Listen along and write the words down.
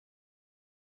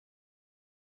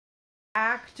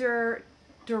actor,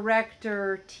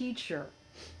 director, teacher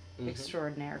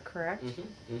extraordinaire, correct?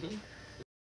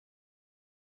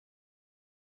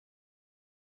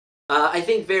 I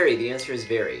think very. The answer is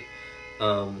very.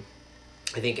 I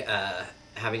think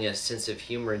having a sense of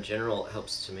humor in general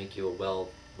helps to make you a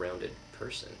well-rounded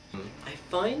person. I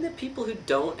find that people who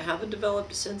don't have a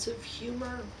developed sense of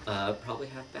humor probably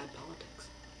have bad politics.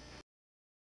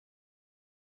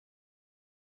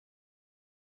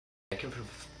 I come from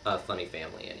a funny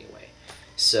family anyway.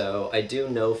 So I do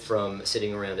know from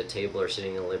sitting around a table or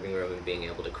sitting in the living room and being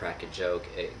able to crack a joke,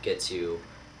 it gets you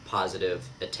positive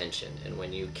attention. And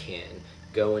when you can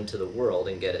go into the world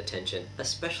and get attention,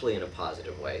 especially in a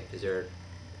positive way, because there are,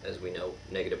 as we know,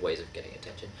 negative ways of getting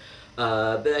attention.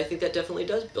 But I think that definitely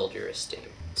does build your esteem.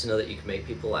 To know that you can make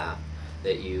people laugh,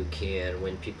 that you can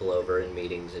win people over in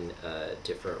meetings in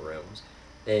different rooms.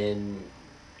 And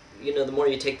you know, the more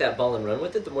you take that ball and run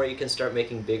with it, the more you can start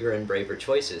making bigger and braver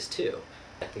choices too.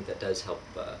 I think that does help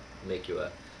make you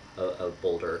a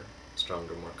bolder,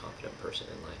 stronger, more confident person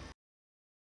in life.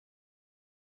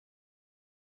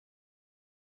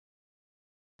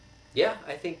 Yeah,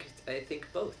 I think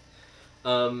both.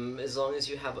 As long as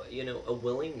you have, you know, a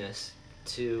willingness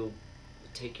to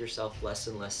take yourself less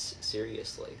and less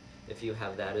seriously. If you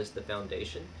have that as the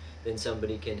foundation, then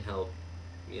somebody can help,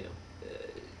 you know,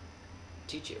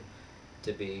 teach you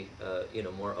to be, you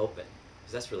know, more open.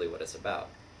 Because that's really what it's about.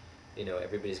 You know,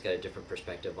 everybody's got a different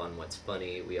perspective on what's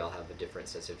funny. We all have a different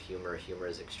sense of humor. Humor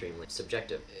is extremely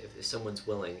subjective. If someone's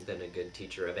willing, then a good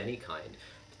teacher of any kind,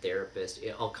 therapist,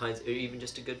 all kinds, or even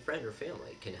just a good friend or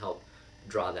family can help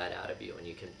draw that out of you, and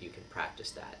you can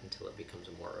practice that until it becomes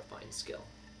a more refined skill,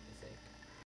 I think.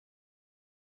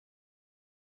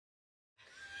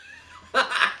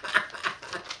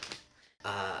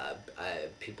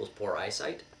 People's poor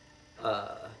eyesight,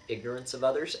 ignorance of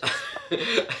others.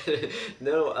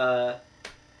 No,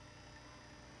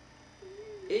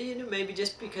 you know, maybe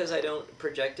just because I don't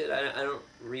project it, I don't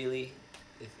really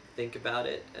think about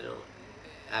it. I don't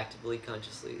actively,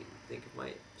 consciously think of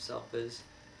myself as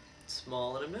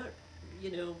small, and I'm not,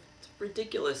 you know,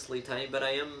 ridiculously tiny, but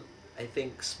I am, I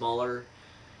think, smaller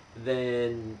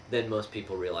than most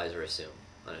people realize or assume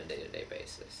on a day-to-day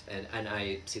basis. And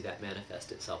I see that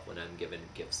manifest itself when I'm given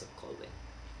gifts of clothing.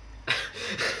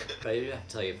 But I do have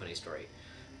to tell you a funny story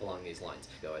along these lines.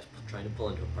 I was trying to pull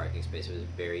into a parking space. It was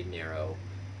a very narrow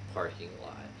parking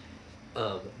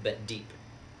lot, but deep.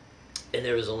 And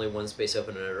there was only one space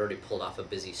open, and I'd already pulled off a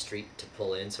busy street to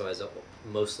pull in, so I was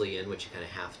mostly in, which you kind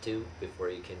of have to before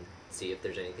you can see if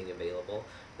there's anything available.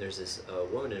 There's this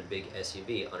woman in a big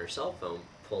SUV on her cell phone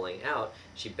pulling out.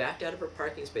 She backed out of her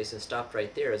parking space and stopped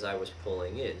right there as I was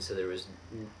pulling in, so there was,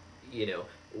 you know,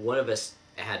 one of us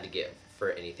had to give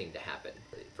for anything to happen,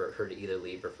 for her to either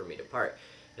leave or for me to park.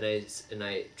 And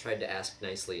I tried to ask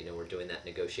nicely, you know, we're doing that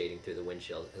negotiating through the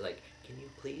windshield. I was like, can you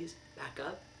please back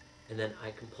up? And then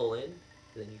I can pull in, and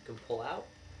then you can pull out.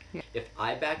 Yeah. If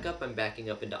I back up, I'm backing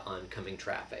up into oncoming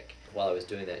traffic. While I was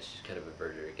doing that, she kind of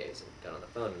averted her gaze and got on the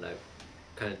phone, and I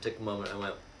kind of took a moment, I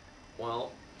went,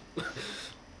 well,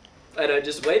 and I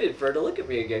just waited for her to look at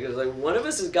me again, because like, one of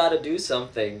us has got to do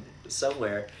something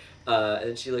somewhere.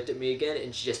 And she looked at me again,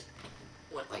 and she just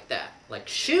went like that, like,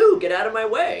 shoo, get out of my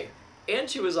way. And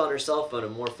she was on her cell phone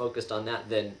and more focused on that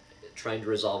than trying to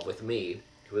resolve with me,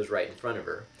 who was right in front of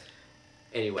her.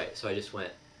 Anyway, so I just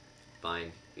went,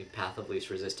 fine, path of least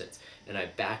resistance. And I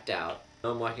backed out.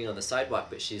 I'm walking on the sidewalk,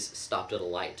 but she's stopped at a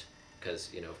light. Because,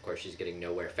 you know, of course she's getting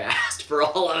nowhere fast for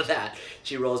all of that.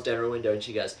 She rolls down her window and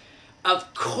she goes,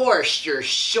 of course you're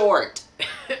short!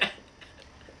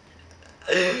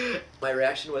 My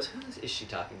reaction was, who is she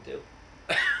talking to?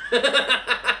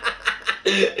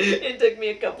 It took me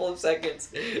a couple of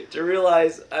seconds to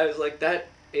realize. I was like, that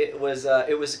it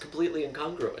was completely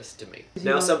incongruous to me.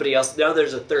 Now somebody else, now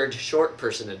there's a third short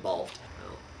person involved. I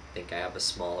don't think I have a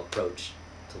small approach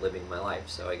to living my life,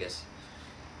 so I guess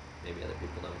maybe other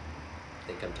people don't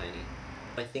think I'm tiny.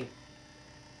 I think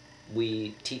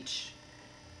we teach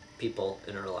people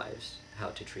in our lives how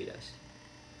to treat us.